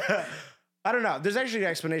 I don't know. There's actually an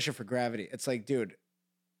explanation for gravity. It's like, dude,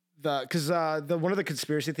 because one of the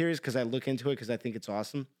conspiracy theories, because I look into it because I think it's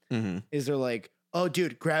awesome, is they're like, oh,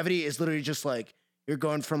 dude, gravity is literally just like you're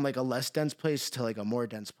going from like a less dense place to like a more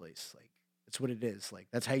dense place. Like that's what it is. Like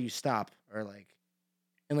that's how you stop, or like,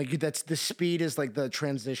 and like that's the speed is like the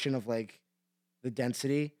transition of like the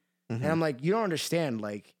density. And I'm like, you don't understand.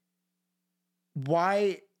 Like,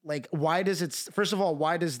 why does it? First of all,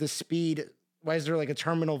 why does the speed? Why is there like a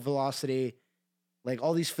terminal velocity? Like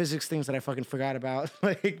all these physics things that I fucking forgot about,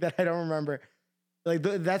 like that I don't remember. Like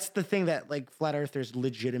that's the thing that like flat earthers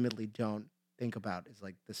legitimately don't think about is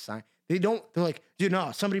like the science. They're like, dude,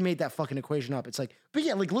 no, somebody made that fucking equation up. It's like, but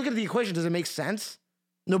yeah, like look at the equation. Does it make sense?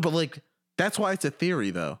 No, but like that's why it's a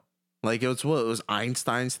theory though. Like it was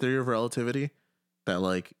Einstein's theory of relativity that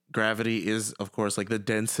like gravity is of course like the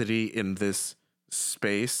density in this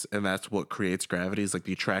space, and that's what creates gravity is like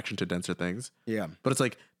the attraction to denser things. Yeah. But it's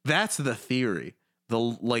like that's the theory.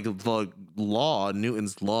 The law,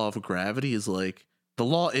 Newton's law of gravity is like the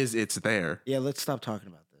law is it's there. Yeah, let's stop talking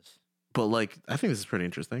about this. But like I think this is pretty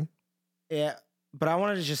interesting. Yeah, but I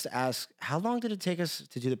wanted to just ask, how long did it take us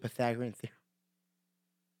to do the Pythagorean theorem?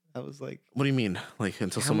 That was like, what do you mean? Like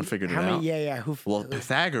until someone figured it out? Yeah.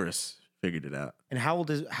 Pythagoras figured it out. And how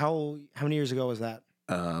many years ago was that?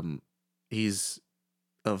 He's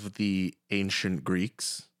of the ancient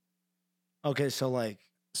Greeks, Okay, so like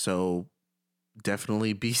so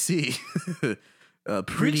definitely BC.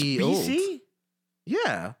 Pretty Greece, old. BC?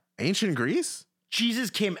 Yeah, ancient Greece. Jesus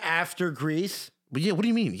came after Greece. But yeah, what do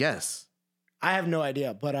you mean? Yes. I have no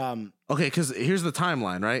idea, but Okay, because here's the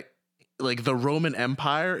timeline, right? Like the Roman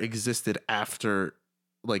Empire existed after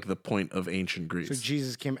like the point of ancient Greece. so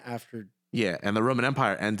Jesus came after. Yeah, and the Roman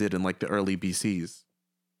Empire ended in like the early BCs.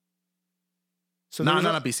 So No, there's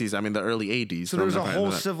not BCs. I mean the early ADs. So there was a Roman whole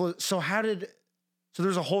Empire. So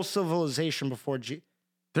there's a whole civilization before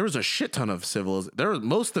There was a shit ton of civilization.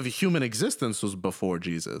 Most of human existence was before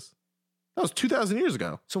Jesus. That was 2,000 years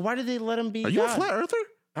ago. So why did they let him be? Are you a God? flat earther?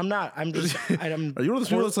 I'm not. I'm just. I'm. Are you one of those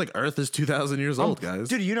people that's like Earth is 2,000 years old, guys?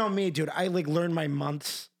 Dude, you know me, dude. I like learned my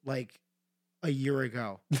months like a year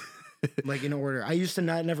ago, like in order. I used to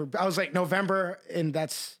never. I was like November, and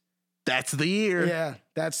that's the year. yeah,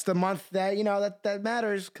 that's the month that that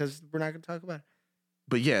matters because we're not gonna talk about it.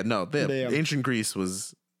 But yeah, no, Damn. ancient Greece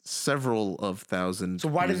was several of thousands. So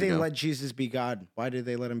why did years they ago. let Jesus be God? Why did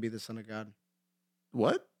they let him be the Son of God?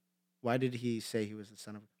 What? Why did he say he was the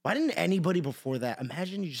son of? Why didn't anybody before that?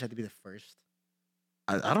 Imagine you just had to be the first.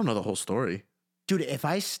 I don't know the whole story. Dude, if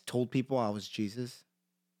I told people I was Jesus,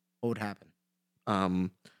 what would happen?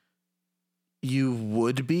 You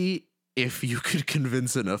would be if you could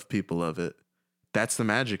convince enough people of it. That's the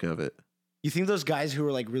magic of it. You think those guys who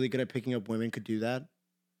are like really good at picking up women could do that?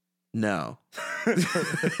 No.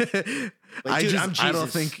 Like, dude, I'm I don't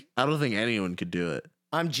Jesus. think anyone could do it.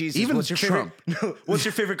 I'm Jesus. Even What's your Trump. favorite? No, what's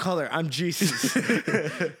your favorite color? I'm Jesus.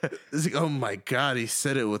 It's like, oh my God, he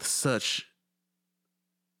said it with such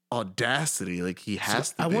audacity. Like he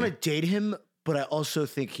has to. I want to date him, but I also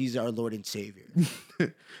think he's our Lord and Savior.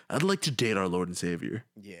 I'd like to date our Lord and Savior.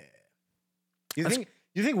 Yeah. You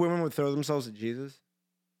think women would throw themselves at Jesus?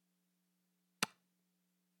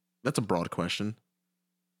 That's a broad question.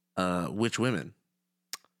 Which women?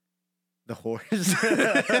 The whores.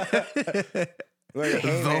 The Like,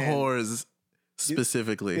 hey, man, whores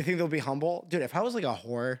specifically. You think they'll be humble? Dude, if I was like a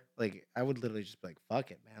whore, like I would literally just be like,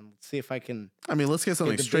 fuck it, man. Let's see if I can I mean, let's get get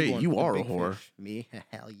something the big straight. one, You the are a big whore. fish. Me?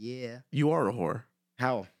 Hell yeah. You are a whore.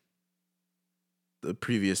 How? The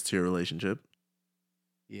previous to your relationship.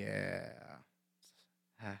 Yeah.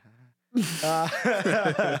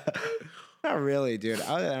 Not really, dude.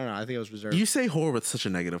 I don't know. I think I was reserved. You say whore with such a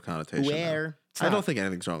negative connotation. though. Where? I don't think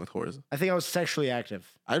anything's wrong with whores. I think I was sexually active.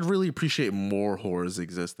 I'd really appreciate more whores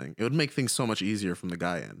existing. It would make things so much easier from the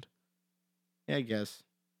guy end. Yeah, I guess.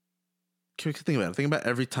 Think about it. Think about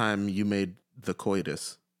every time you made the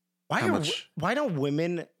coitus. Why How are much- why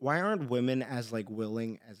aren't women as like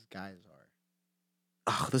willing as guys are?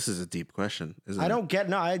 Oh, this is a deep question, isn't I it? don't get.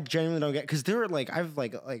 No, I genuinely don't get because they're like I've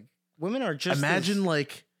like women are just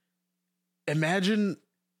Imagine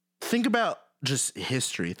think about just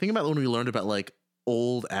history. Think about when we learned about like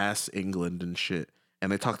old ass England and shit,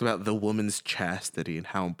 and they talked about the woman's chastity and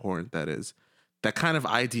how important that is. That kind of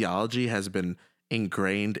ideology has been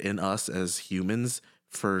ingrained in us as humans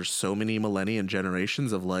for so many millennia and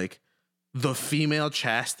generations of like the female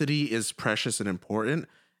chastity is precious and important,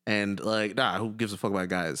 and like who gives a fuck about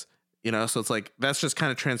guys, you know? So it's like that's just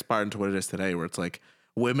kind of transpired into what it is today, where it's like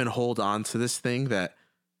women hold on to this thing that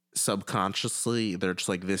subconsciously they're just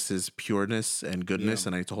like, this is pureness and goodness, Yeah.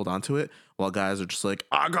 and I need to hold on to it, while guys are just like,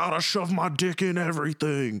 I gotta shove my dick in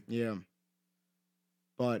everything. Yeah.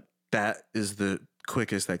 But That is the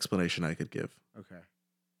quickest explanation I could give. okay.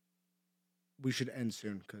 We should end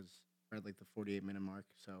soon because we're at like the 48-minute mark.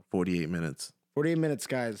 So 48 minutes. 48 minutes,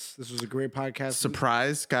 guys. This was a great podcast.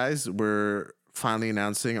 Surprise, guys, we're finally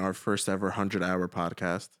announcing our first ever 100-hour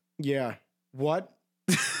podcast. Yeah. What?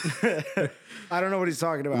 I don't know what he's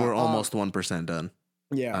talking about. We're almost 1% done.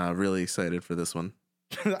 Yeah. Really excited for this one.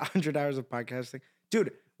 100 hours of podcasting.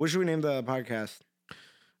 Dude, what should we name the podcast?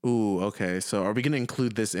 Ooh, okay. So are we going to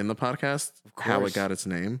include this in the podcast? Of How it course. got its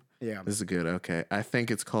name? Yeah. This is good. Okay. I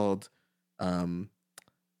think it's called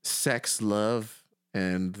Sex, Love,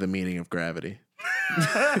 and the Meaning of Gravity.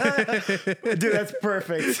 Dude, that's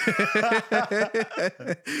perfect.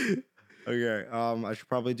 Okay. I should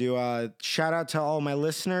probably do a shout out to all my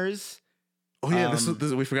listeners. Oh, yeah. This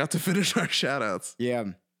we forgot to finish our shout outs. Yeah.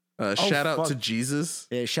 Shout out fuck. to Jesus.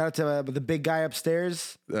 Yeah. Shout out to the big guy upstair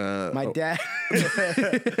my oh, dad,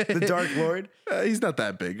 the Dark Lord. He's not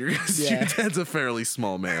that big. Your Yeah. dad's a fairly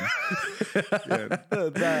small man.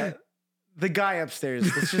 The guy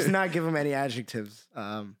upstairs. Let's just not give him any adjectives.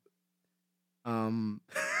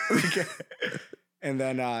 Okay. And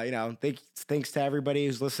then thanks to everybody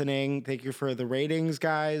who's listening. Thank you for the ratings,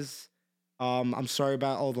 guys. I'm sorry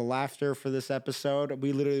about all the laughter for this episode.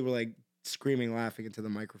 We literally were like screaming, laughing into the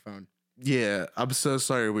microphone. Yeah, I'm so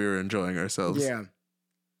sorry we were enjoying ourselves. Yeah.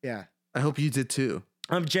 Yeah. I hope you did too.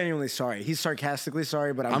 I'm genuinely sorry. He's sarcastically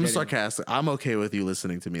sorry, but I'm sarcastic. I'm okay with you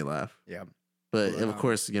listening to me laugh. Yeah. But of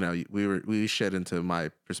course, you know, we shed into my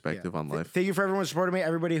perspective on life. Thank you for everyone supporting me.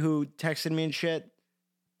 Everybody who texted me and shit,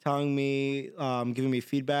 telling me, giving me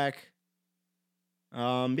feedback.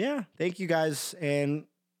 Yeah, thank you guys, and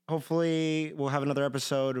hopefully we'll have another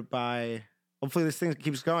episode by. Hopefully this thing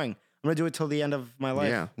keeps going. I'm gonna do it till the end of my life.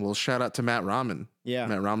 Yeah. Well, shout out to Matt Ramen. Yeah.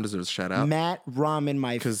 Matt Ramen deserves a shout out. Matt Ramen,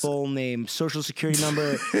 my full name, social security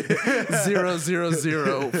number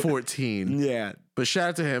 00014. Yeah. But shout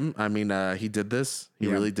out to him. I mean, he did this. He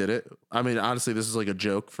really did it. I mean, honestly, this is like a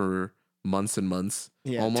joke for months and months.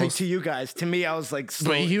 Yeah. Almost. To you guys. To me, I was like,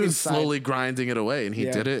 but he was slowly grinding it away, and he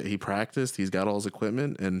did it. He practiced. He's got all his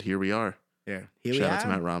equipment, and here we are. Yeah. Shout out to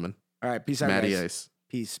Matt Ramen. All right. Peace out, Matty guys. Ice.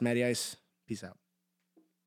 Peace. Matty Ice. Peace out.